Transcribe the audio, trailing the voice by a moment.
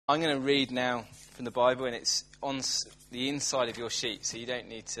I'm going to read now from the Bible, and it's on the inside of your sheet, so you don't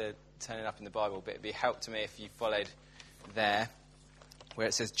need to turn it up in the Bible, but it'd be a help to me if you followed there, where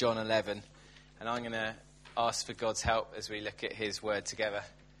it says John 11, and I'm going to ask for God's help as we look at his word together.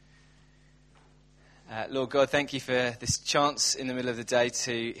 Lord God, thank you for this chance in the middle of the day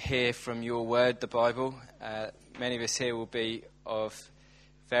to hear from your word, the Bible. Many of us here will be of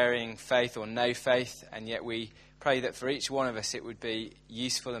varying faith or no faith, and yet we pray that for each one of us it would be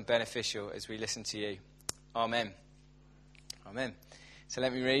useful and beneficial as we listen to you. Amen. Amen. So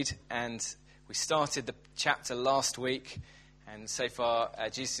let me read. And we started the chapter last week, and so far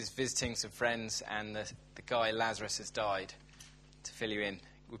Jesus is visiting some friends, and the guy Lazarus has died. To fill you in,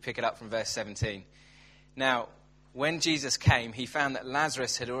 we pick it up from verse 17. Now, when Jesus came, he found that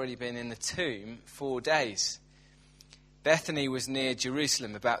Lazarus had already been in the tomb 4 days. Bethany was near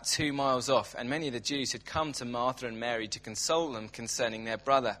Jerusalem, about 2 miles off, and many of the Jews had come to Martha and Mary to console them concerning their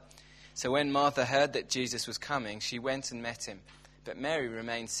brother. So when Martha heard that Jesus was coming, she went and met him, but Mary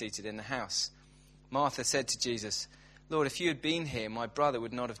remained seated in the house. Martha said to Jesus, "Lord, if you had been here, my brother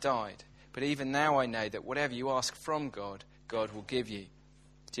would not have died. But even now I know that whatever you ask from God, God will give you."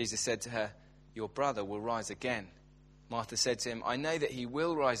 Jesus said to her, "Your brother will rise again." Martha said to him, "I know that he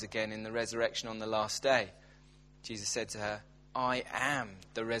will rise again in the resurrection on the last day." Jesus said to her, "I am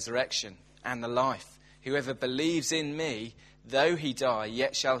the resurrection and the life. Whoever believes in me, though he die,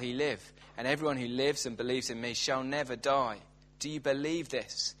 yet shall he live. And everyone who lives and believes in me shall never die. Do you believe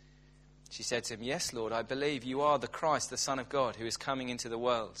this?" She said to him, "Yes, Lord, I believe you are the Christ, the Son of God, who is coming into the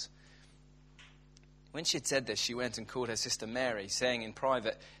world." When she had said this, she went and called her sister Mary, saying in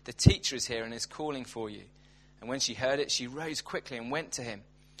private, "The teacher is here and is calling for you." And when she heard it, she rose quickly and went to him.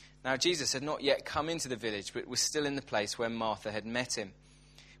 Now Jesus had not yet come into the village, but was still in the place where Martha had met him.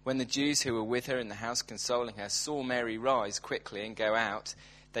 When the Jews who were with her in the house consoling her saw Mary rise quickly and go out,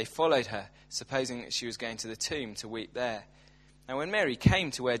 they followed her, supposing that she was going to the tomb to weep there. Now when Mary came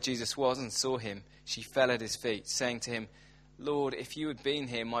to where Jesus was and saw him, she fell at his feet, saying to him, "Lord, if you had been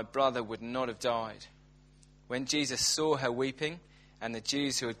here, my brother would not have died." When Jesus saw her weeping, and the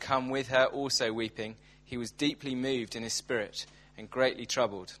Jews who had come with her also weeping, he was deeply moved in his spirit and greatly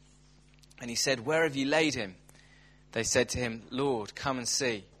troubled. And he said, "Where have you laid him?" They said to him, "Lord, come and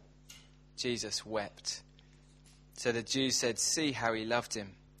see." Jesus wept. So the Jews said, "See how he loved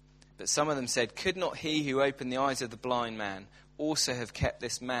him." But some of them said, "Could not he who opened the eyes of the blind man also have kept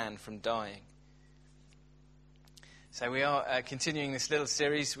this man from dying?" So we are continuing this little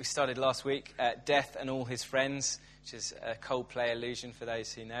series we started last week, Death and All His Friends, which is a Coldplay allusion for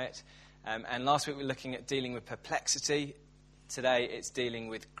those who know it. And last week we were looking at dealing with perplexity. Today it's dealing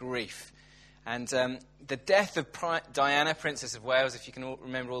with grief. And the death of Diana, Princess of Wales, if you can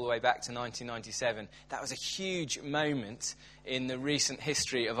remember all the way back to 1997, that was a huge moment in the recent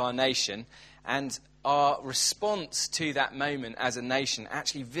history of our nation. And our response to that moment as a nation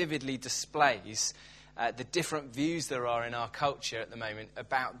actually vividly displays the different views there are in our culture at the moment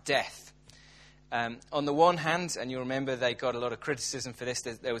about death. On the one hand, and you'll remember they got a lot of criticism for this,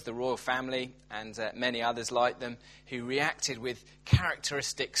 there was the royal family and many others like them who reacted with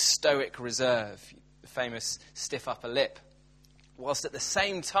characteristic stoic reserve, the famous stiff upper lip. Whilst at the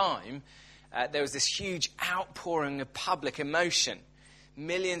same time, there was this huge outpouring of public emotion.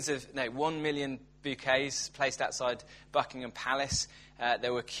 1 million bouquets placed outside Buckingham Palace. They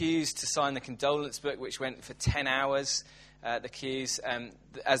were queues to sign the condolence book, which went for 10 hours. The queues.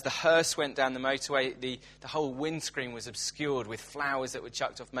 As the hearse went down the motorway, the whole windscreen was obscured with flowers that were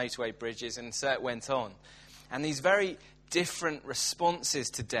chucked off motorway bridges, and so it went on. And these very different responses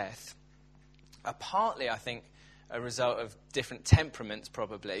to death are partly, I think, a result of different temperaments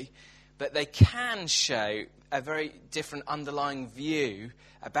probably, but they can show a very different underlying view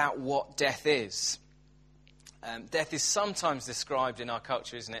about what death is. Death is sometimes described in our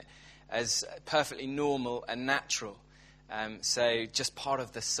culture, isn't it, as perfectly normal and natural. So just part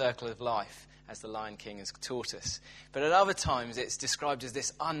of the circle of life, as the Lion King has taught us. But at other times it's described as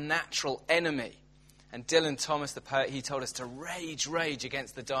this unnatural enemy. And Dylan Thomas, the poet, he told us to rage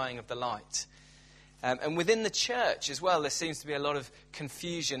against the dying of the light. And within the church as well, there seems to be a lot of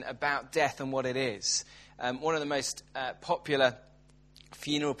confusion about death and what it is. One of the most popular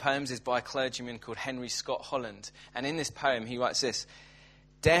funeral poems is by a clergyman called Henry Scott Holland. And in this poem he writes this: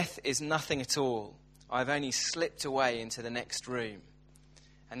 "Death is nothing at all. I've only slipped away into the next room."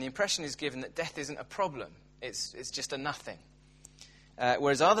 And the impression is given that death isn't a problem. It's just a nothing.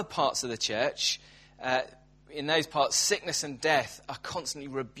 Whereas other parts of the church, in those parts, sickness and death are constantly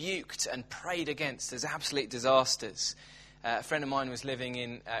rebuked and prayed against as absolute disasters. A friend of mine was living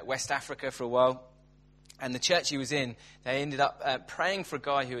in West Africa for a while, And the church he was in, they ended up praying for a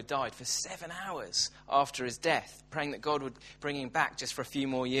guy who had died for 7 hours after his death, praying that God would bring him back just for a few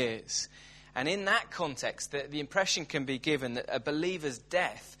more years. And in that context, the impression can be given that a believer's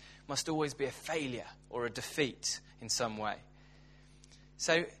death must always be a failure or a defeat in some way.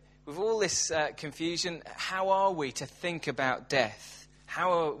 So with all this confusion, how are we to think about death?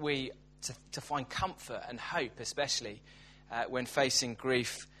 How are we to find comfort and hope, especially when facing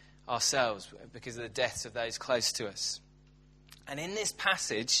grief ourselves because of the deaths of those close to us? And in this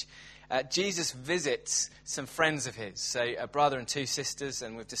passage, Jesus visits some friends of his, so a brother and 2 sisters,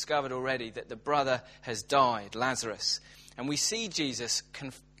 and we've discovered already that the brother has died, Lazarus. And we see Jesus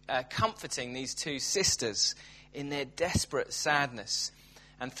comforting these 2 sisters in their desperate sadness.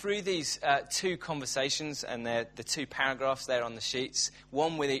 And through these 2 conversations, and the 2 paragraphs there on the sheets,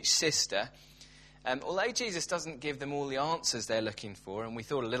 one with each sister, although Jesus doesn't give them all the answers they're looking for, and we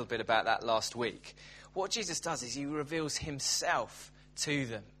thought a little bit about that last week, what Jesus does is he reveals himself to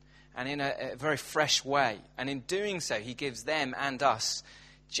them, and in a very fresh way. And in doing so, he gives them and us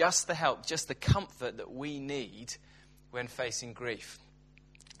just the help, just the comfort that we need when facing grief.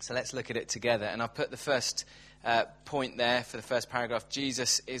 So let's look at it together. And I've put the first point there for the first paragraph.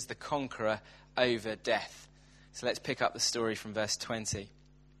 Jesus is the conqueror over death. So let's pick up the story from verse 20.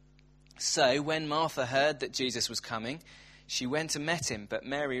 So when Martha heard that Jesus was coming, she went and met him, but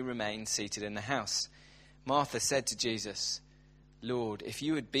Mary remained seated in the house. Martha said to Jesus, "Lord, if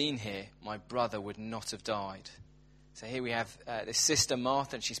you had been here, my brother would not have died." So here we have this sister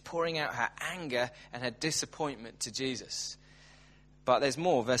Martha, and she's pouring out her anger and her disappointment to Jesus. But there's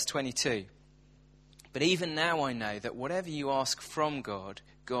more, verse 22. "But even now I know that whatever you ask from God,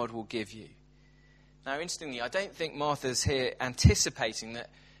 God will give you." Now, interestingly, I don't think Martha's here anticipating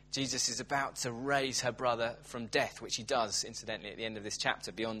that Jesus is about to raise her brother from death, which he does, incidentally, at the end of this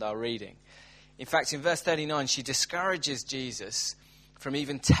chapter, beyond our reading. In fact, in verse 39, she discourages Jesus from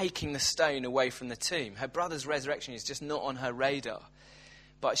even taking the stone away from the tomb. Her brother's resurrection is just not on her radar.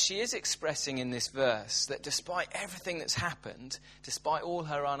 But she is expressing in this verse that despite everything that's happened, despite all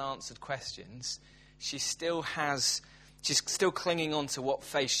her unanswered questions, she's still clinging on to what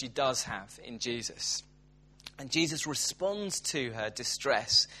faith she does have in Jesus. And Jesus responds to her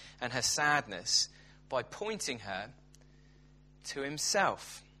distress and her sadness by pointing her to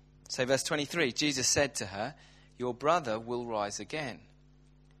himself. So verse 23, Jesus said to her, "Your brother will rise again."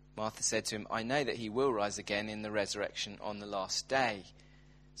 Martha said to him, "I know that he will rise again in the resurrection on the last day."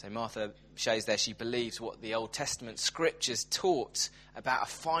 So Martha shows there she believes what the Old Testament scriptures taught about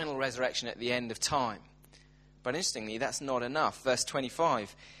a final resurrection at the end of time. But interestingly, that's not enough. Verse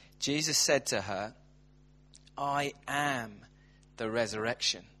 25, Jesus said to her, "I am the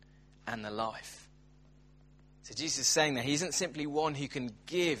resurrection and the life." So Jesus is saying that he isn't simply one who can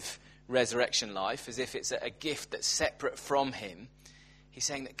give resurrection life as if it's a gift that's separate from him. He's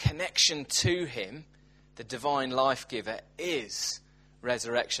saying that connection to him, the divine life giver, is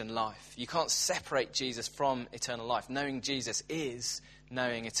resurrection life. You can't separate Jesus from eternal life. Knowing Jesus is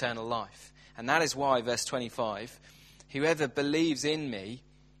knowing eternal life. And that is why, verse 25, "Whoever believes in me,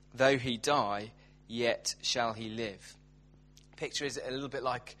 though he die, yet shall he live." Picture is a little bit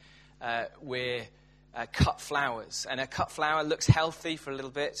like we're cut flowers. And a cut flower looks healthy for a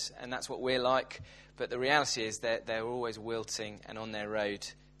little bit, and that's what we're like. But the reality is that they're always wilting and on their road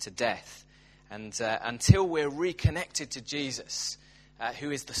to death. And until we're reconnected to Jesus,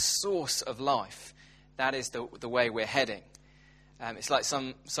 who is the source of life, that is the way we're heading. It's like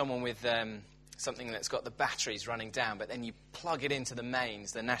someone with something that's got the batteries running down, but then you plug it into the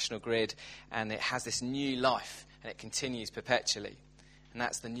mains, the national grid, and it has this new life, and it continues perpetually. And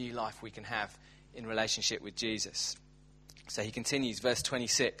that's the new life we can have in relationship with Jesus. So he continues, verse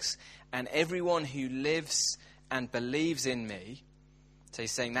 26, "And everyone who lives and believes in me," so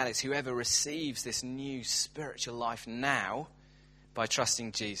he's saying that is whoever receives this new spiritual life now by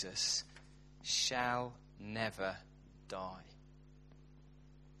trusting Jesus, "shall never die."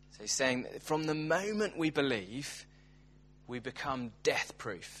 So he's saying that from the moment we believe, we become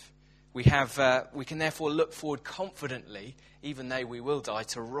death-proof. We can therefore look forward confidently, even though we will die,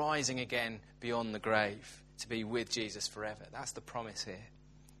 to rising again beyond the grave, to be with Jesus forever. That's the promise here.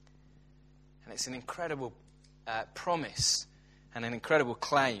 And it's an incredible promise and an incredible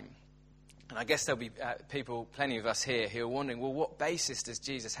claim. And I guess there'll be people, plenty of us here, who are wondering, well, what basis does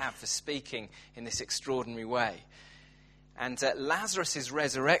Jesus have for speaking in this extraordinary way? And Lazarus'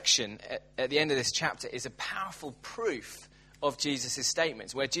 resurrection at the end of this chapter is a powerful proof of Jesus'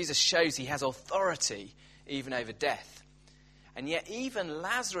 statements, where Jesus shows he has authority even over death. And yet even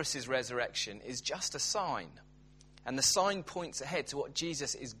Lazarus' resurrection is just a sign. And the sign points ahead to what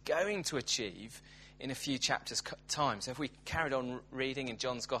Jesus is going to achieve in a few chapters' time. So if we carried on reading in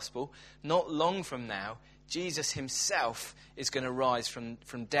John's Gospel, not long from now, Jesus himself is going to rise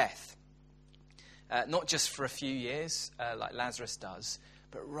from death. Not just for a few years, like Lazarus does,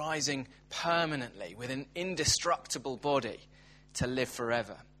 but rising permanently with an indestructible body to live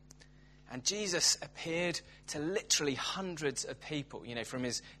forever. And Jesus appeared to literally hundreds of people, from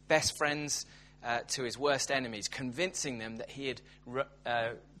his best friends to his worst enemies, convincing them that he had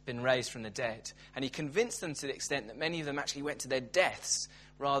been raised from the dead. And he convinced them to the extent that many of them actually went to their deaths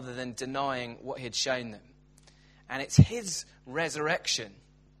rather than denying what he had shown them. And it's his resurrection,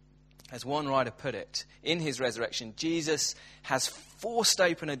 as one writer put it, in his resurrection, Jesus has forced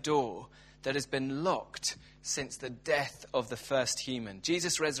open a door that has been locked since the death of the first human.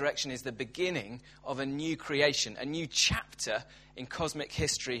 Jesus' resurrection is the beginning of a new creation. A new chapter in cosmic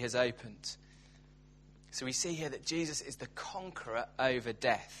history has opened. So we see here that Jesus is the conqueror over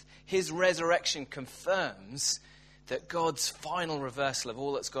death. His resurrection confirms that God's final reversal of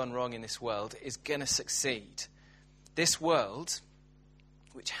all that's gone wrong in this world is going to succeed. This world,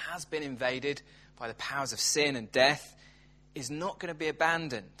 which has been invaded by the powers of sin and death, is not going to be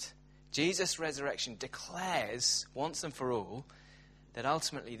abandoned. Jesus' resurrection declares once and for all that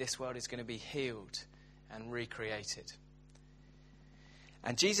ultimately this world is going to be healed and recreated.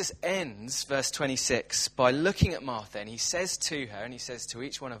 And Jesus ends verse 26 by looking at Martha, and he says to her, and he says to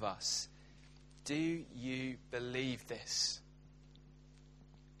each one of us, "Do you believe this?"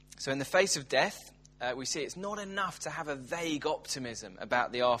 So in the face of death, we see it's not enough to have a vague optimism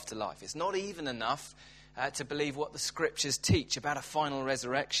about the afterlife. It's not even enough to believe what the scriptures teach about a final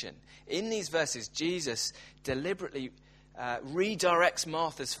resurrection. In these verses, Jesus deliberately redirects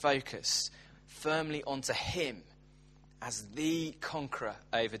Martha's focus firmly onto him as the conqueror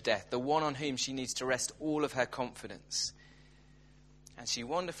over death, the one on whom she needs to rest all of her confidence. And she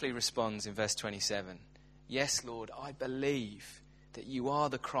wonderfully responds in verse 27, "Yes, Lord, I believe that you are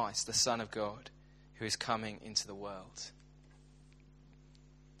the Christ, the Son of God, who is coming into the world."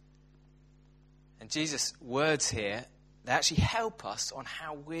 And Jesus' words here, they actually help us on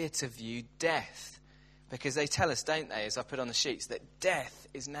how we're to view death. Because they tell us, don't they, as I put on the sheets, that death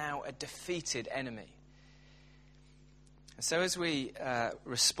is now a defeated enemy. And so as we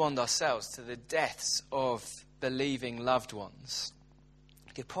respond ourselves to the deaths of believing loved ones,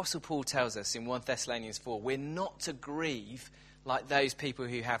 the Apostle Paul tells us in 1 Thessalonians 4, we're not to grieve like those people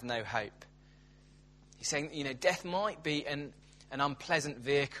who have no hope. He's saying, death might be an unpleasant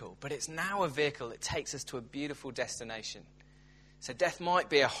vehicle, but it's now a vehicle that takes us to a beautiful destination. So death might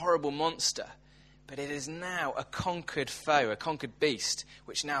be a horrible monster, but it is now a conquered foe, a conquered beast,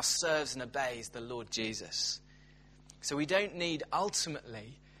 which now serves and obeys the Lord Jesus. So we don't need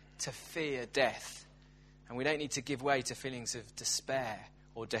ultimately to fear death, and we don't need to give way to feelings of despair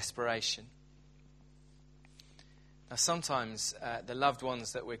or desperation. Now sometimes the loved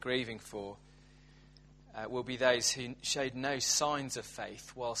ones that we're grieving for will be those who showed no signs of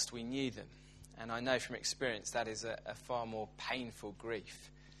faith whilst we knew them. And I know from experience that is a far more painful grief.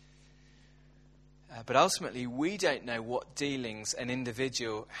 But ultimately, we don't know what dealings an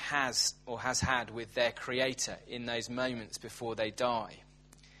individual has or has had with their Creator in those moments before they die.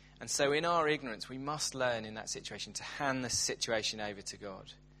 And so in our ignorance, we must learn in that situation to hand the situation over to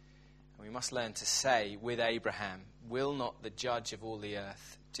God. And we must learn to say with Abraham, "Will not the judge of all the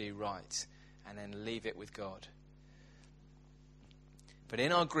earth do right?" And then leave it with God. But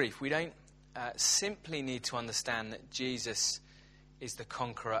in our grief, we don't simply need to understand that Jesus is the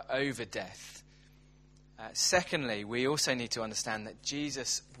conqueror over death. Secondly, we also need to understand that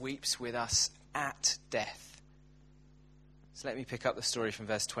Jesus weeps with us at death. So let me pick up the story from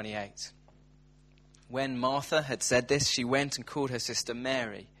verse 28. When Martha had said this, she went and called her sister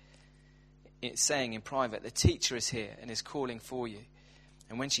Mary, saying in private, "The teacher is here and is calling for you."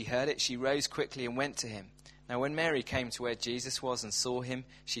 And when she heard it, she rose quickly and went to him. Now when Mary came to where Jesus was and saw him,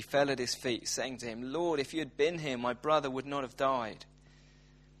 she fell at his feet, saying to him, "Lord, if you had been here, my brother would not have died."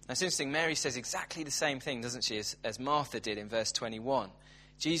 Now it's interesting, Mary says exactly the same thing, doesn't she, as Martha did in verse 21.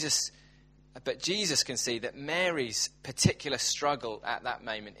 But Jesus can see that Mary's particular struggle at that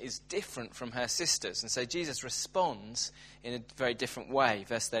moment is different from her sister's. And so Jesus responds in a very different way.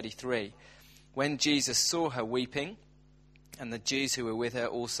 Verse 33, when Jesus saw her weeping, and the Jews who were with her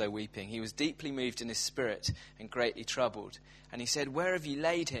also weeping, he was deeply moved in his spirit and greatly troubled. And he said, "Where have you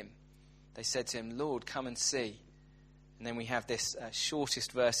laid him?" They said to him, "Lord, come and see." And then we have this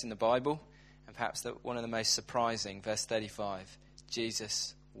shortest verse in the Bible, and perhaps one of the most surprising, verse 35.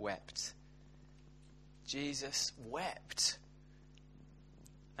 Jesus wept. Jesus wept.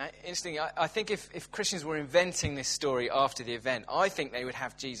 Interesting, I think if Christians were inventing this story after the event, I think they would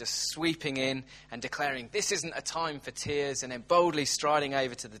have Jesus sweeping in and declaring, this isn't a time for tears, and then boldly striding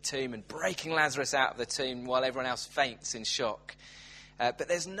over to the tomb and breaking Lazarus out of the tomb while everyone else faints in shock. But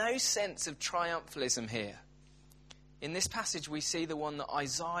there's no sense of triumphalism here. In this passage, we see the one that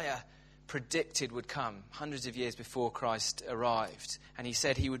Isaiah predicted would come hundreds of years before Christ arrived. And he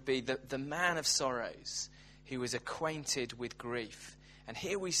said he would be the man of sorrows, who was acquainted with grief. And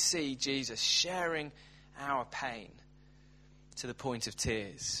here we see Jesus sharing our pain to the point of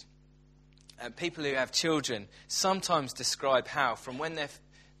tears. And people who have children sometimes describe how, from when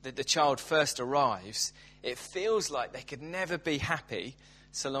the child first arrives, it feels like they could never be happy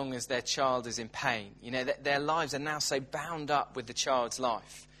so long as their child is in pain. You know, their lives are now so bound up with the child's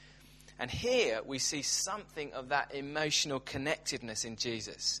life. And here we see something of that emotional connectedness in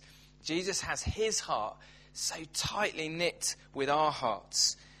Jesus. Jesus has his heart so tightly knit with our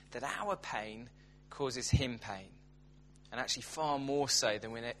hearts that our pain causes him pain. And actually far more so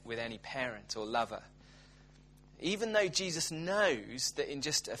than with any parent or lover. Even though Jesus knows that in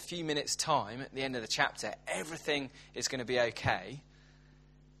just a few minutes' time, at the end of the chapter, everything is going to be okay,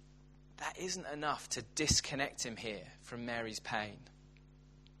 that isn't enough to disconnect him here from Mary's pain.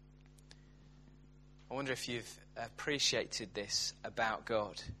 I wonder if you've appreciated this about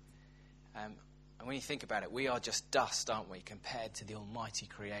God. And when you think about it, we are just dust, aren't we, compared to the Almighty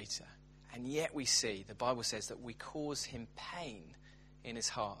Creator. And yet we see, the Bible says, that we cause him pain in his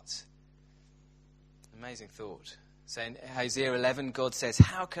heart. Amazing thought. So in Hosea 11, God says,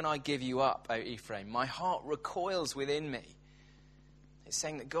 how can I give you up, O Ephraim? My heart recoils within me. It's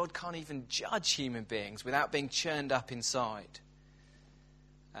saying that God can't even judge human beings without being churned up inside.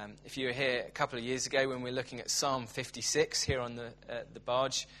 If you were here a couple of years ago when we were looking at Psalm 56 here on the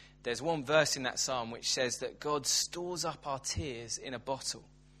barge, there's one verse in that psalm which says that God stores up our tears in a bottle.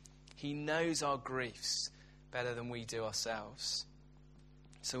 He knows our griefs better than we do ourselves.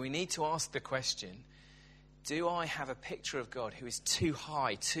 So we need to ask the question, do I have a picture of God who is too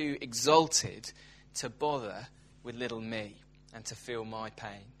high, too exalted to bother with little me and to feel my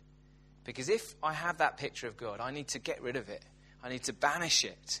pain? Because if I have that picture of God, I need to get rid of it. I need to banish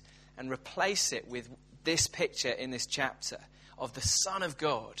it and replace it with this picture in this chapter of the Son of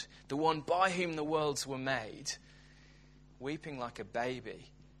God, the one by whom the worlds were made, weeping like a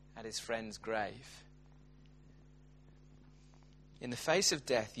baby at his friend's grave. In the face of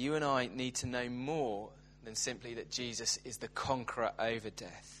death, you and I need to know more than simply that Jesus is the conqueror over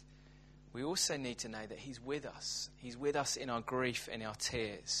death. We also need to know that he's with us. He's with us in our grief and our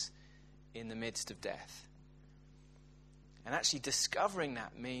tears in the midst of death. And actually discovering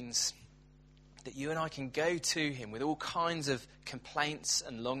that means that you and I can go to him with all kinds of complaints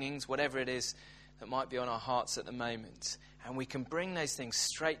and longings, whatever it is that might be on our hearts at the moment. And we can bring those things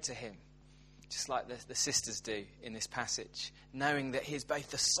straight to him, just like the sisters do in this passage, knowing that he is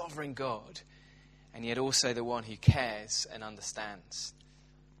both the sovereign God and yet also the one who cares and understands.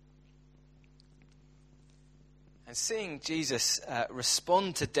 And seeing Jesus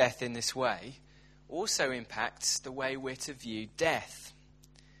respond to death in this way also impacts the way we're to view death.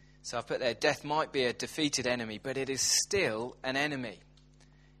 So I've put there, death might be a defeated enemy, but it is still an enemy.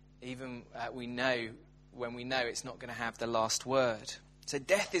 Even when we know it's not going to have the last word. So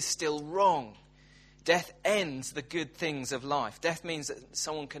death is still wrong. Death ends the good things of life. Death means that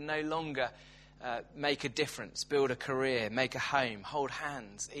someone can no longer make a difference, build a career, make a home, hold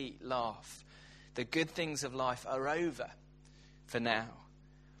hands, eat, laugh. The good things of life are over for now.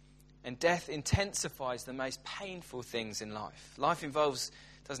 And death intensifies the most painful things in life. Life involves,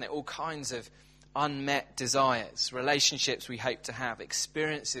 doesn't it, all kinds of unmet desires, relationships we hope to have,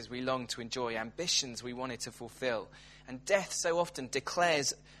 experiences we long to enjoy, ambitions we wanted to fulfill. And death so often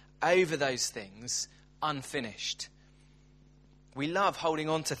declares over those things unfinished. We love holding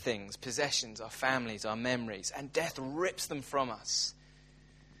on to things, possessions, our families, our memories, and death rips them from us.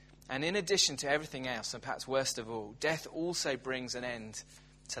 And in addition to everything else, and perhaps worst of all, death also brings an end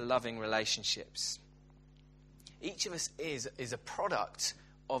to loving relationships. Each of us is a product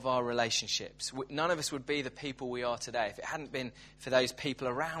of our relationships. None of us would be the people we are today if it hadn't been for those people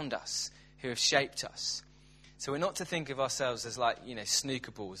around us who have shaped us. So we're not to think of ourselves as like,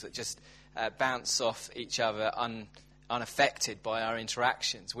 snooker balls that just bounce off each other unaffected by our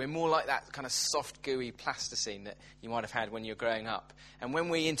interactions. We're more like that kind of soft, gooey plasticine that you might have had when you're growing up. And when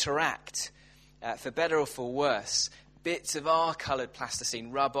we interact, for better or for worse, bits of our coloured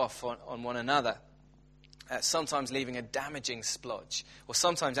plasticine rub off on one another, sometimes leaving a damaging splodge, or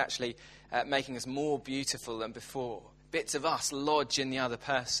sometimes actually making us more beautiful than before. Bits of us lodge in the other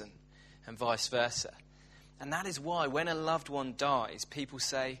person, and vice versa. And that is why when a loved one dies, people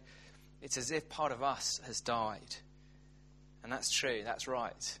say, it's as if part of us has died. And that's true, that's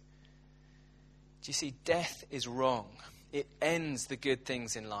right. Do you see, death is wrong. It ends the good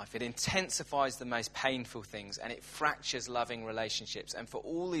things in life. It intensifies the most painful things, and it fractures loving relationships. And for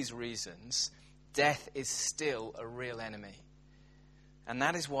all these reasons, death is still a real enemy. And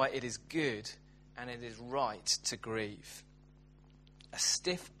that is why it is good and it is right to grieve. A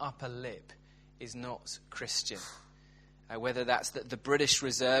stiff upper lip is not Christian. Whether that's the British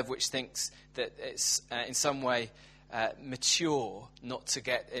Reserve, which thinks that it's in some way mature not to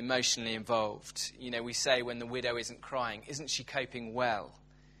get emotionally involved. You know, we say when the widow isn't crying, isn't she coping well?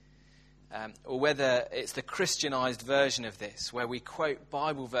 Or whether it's the Christianized version of this, where we quote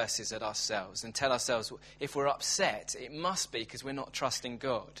Bible verses at ourselves and tell ourselves if we're upset, it must be because we're not trusting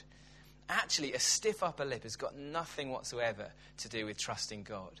God. Actually, a stiff upper lip has got nothing whatsoever to do with trusting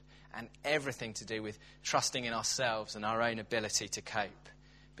God, and everything to do with trusting in ourselves and our own ability to cope.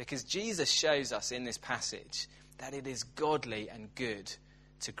 Because Jesus shows us in this passage that it is godly and good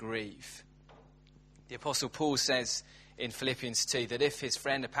to grieve. The Apostle Paul says in Philippians 2 that if his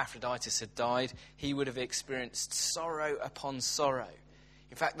friend Epaphroditus had died, he would have experienced sorrow upon sorrow.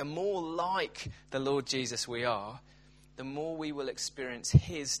 In fact, the more like the Lord Jesus we are, the more we will experience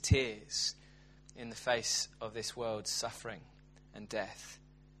his tears in the face of this world's suffering and death.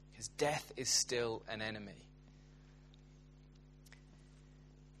 Because death is still an enemy.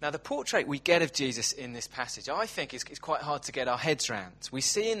 Now, the portrait we get of Jesus in this passage, I think, is quite hard to get our heads around. We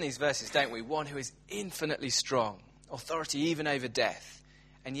see in these verses, don't we, one who is infinitely strong, authority even over death,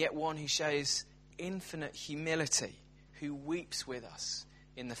 and yet one who shows infinite humility, who weeps with us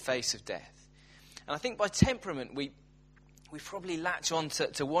in the face of death. And I think by temperament, we probably latch on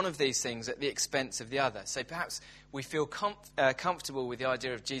to one of these things at the expense of the other. So perhaps we feel comfortable with the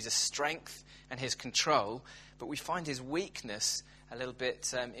idea of Jesus' strength and his control, but we find his weakness a little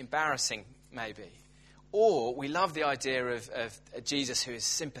bit embarrassing, maybe. Or we love the idea of a Jesus who is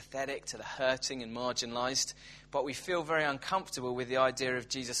sympathetic to the hurting and marginalised, but we feel very uncomfortable with the idea of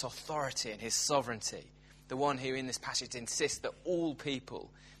Jesus' authority and his sovereignty, the one who in this passage insists that all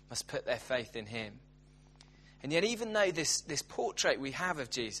people must put their faith in him. And yet, even though this portrait we have of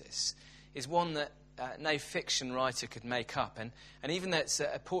Jesus is one that no fiction writer could make up, and even though it's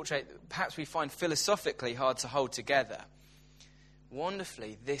a portrait that perhaps we find philosophically hard to hold together,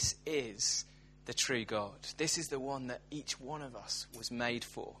 wonderfully, this is the true God. This is the one that each one of us was made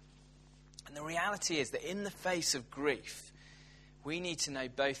for. And the reality is that in the face of grief, we need to know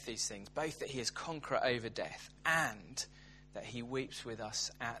both these things, both that he is conqueror over death and that he weeps with us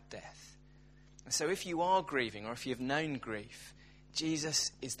at death. And so if you are grieving or if you've known grief,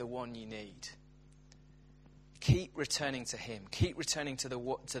 Jesus is the one you need. Keep returning to him. Keep returning to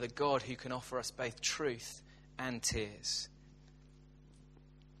the God who can offer us both truth and tears.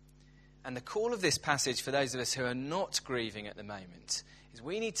 And the call of this passage for those of us who are not grieving at the moment is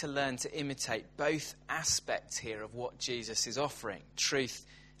we need to learn to imitate both aspects here of what Jesus is offering, truth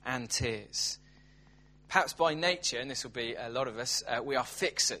and tears. Perhaps by nature, and this will be a lot of us, we are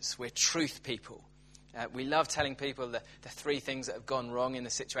fixers. We're truth people. We love telling people the 3 things that have gone wrong in the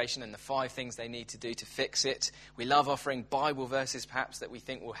situation and the 5 things they need to do to fix it. We love offering Bible verses perhaps that we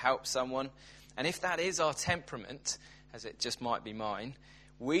think will help someone. And if that is our temperament, as it just might be mine,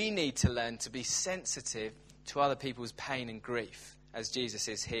 we need to learn to be sensitive to other people's pain and grief, as Jesus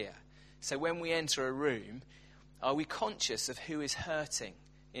is here. So when we enter a room, are we conscious of who is hurting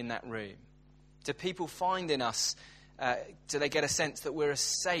in that room? Do people find in us, do they get a sense that we're a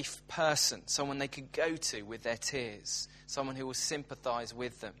safe person, someone they could go to with their tears, someone who will sympathise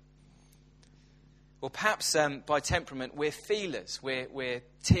with them? Or perhaps by temperament, we're feelers, we're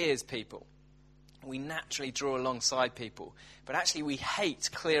tears people. We naturally draw alongside people, but actually we hate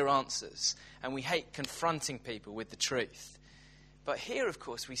clear answers and we hate confronting people with the truth. But here, of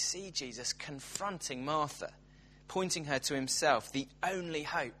course, we see Jesus confronting Martha, pointing her to himself, the only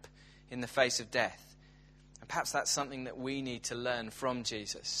hope in the face of death. And perhaps that's something that we need to learn from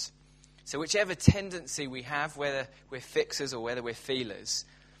Jesus. So whichever tendency we have, whether we're fixers or whether we're feelers,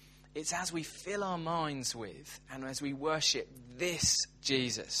 it's as we fill our minds with and as we worship this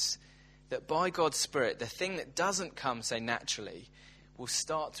Jesus that by God's Spirit, the thing that doesn't come so naturally will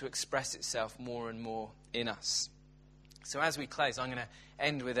start to express itself more and more in us. So as we close, I'm going to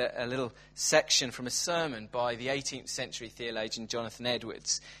end with a little section from a sermon by the 18th century theologian Jonathan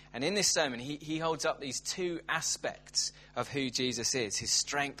Edwards. And in this sermon, he holds up these 2 aspects of who Jesus is, his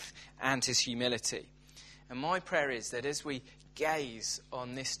strength and his humility. And my prayer is that as we gaze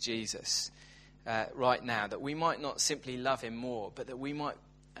on this Jesus right now, that we might not simply love him more, but that we might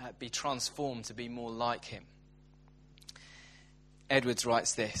be transformed to be more like him. Edwards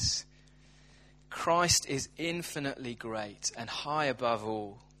writes this: Christ is infinitely great and high above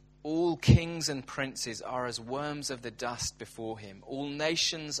all. All kings and princes are as worms of the dust before him. All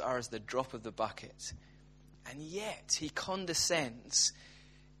nations are as the drop of the bucket. And yet he condescends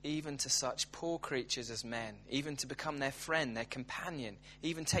even to such poor creatures as men, even to become their friend, their companion,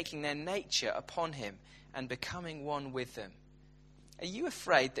 even taking their nature upon him and becoming one with them. Are you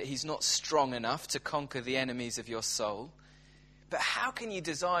afraid that he's not strong enough to conquer the enemies of your soul? But how can you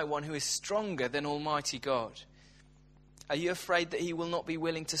desire one who is stronger than Almighty God? Are you afraid that he will not be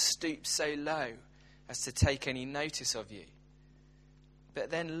willing to stoop so low as to take any notice of you?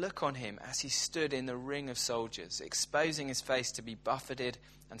 But then look on him as he stood in the ring of soldiers, exposing his face to be buffeted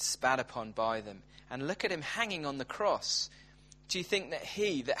and spat upon by them. And look at him hanging on the cross. Do you think that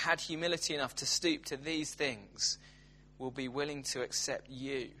he that had humility enough to stoop to these things will be willing to accept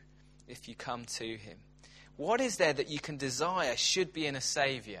you if you come to him? What is there that you can desire should be in a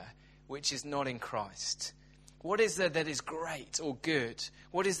Saviour which is not in Christ? What is there that is great or good?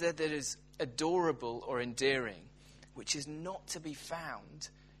 What is there that is adorable or endearing, which is not to be found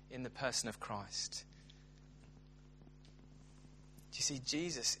in the person of Christ? Do you see,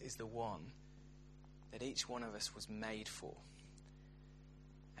 Jesus is the one that each one of us was made for.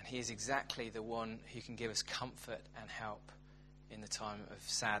 And he is exactly the one who can give us comfort and help in the time of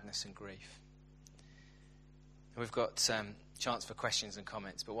sadness and grief. We've got chance for questions and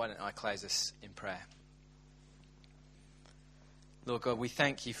comments, but why don't I close us in prayer? Lord God, we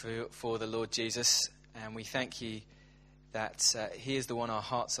thank you for the Lord Jesus, and we thank you that he is the one our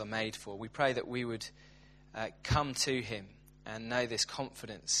hearts are made for. We pray that we would come to him and know this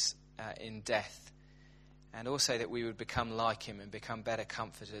confidence in death, and also that we would become like him and become better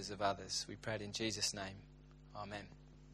comforters of others. We pray it in Jesus' name. Amen.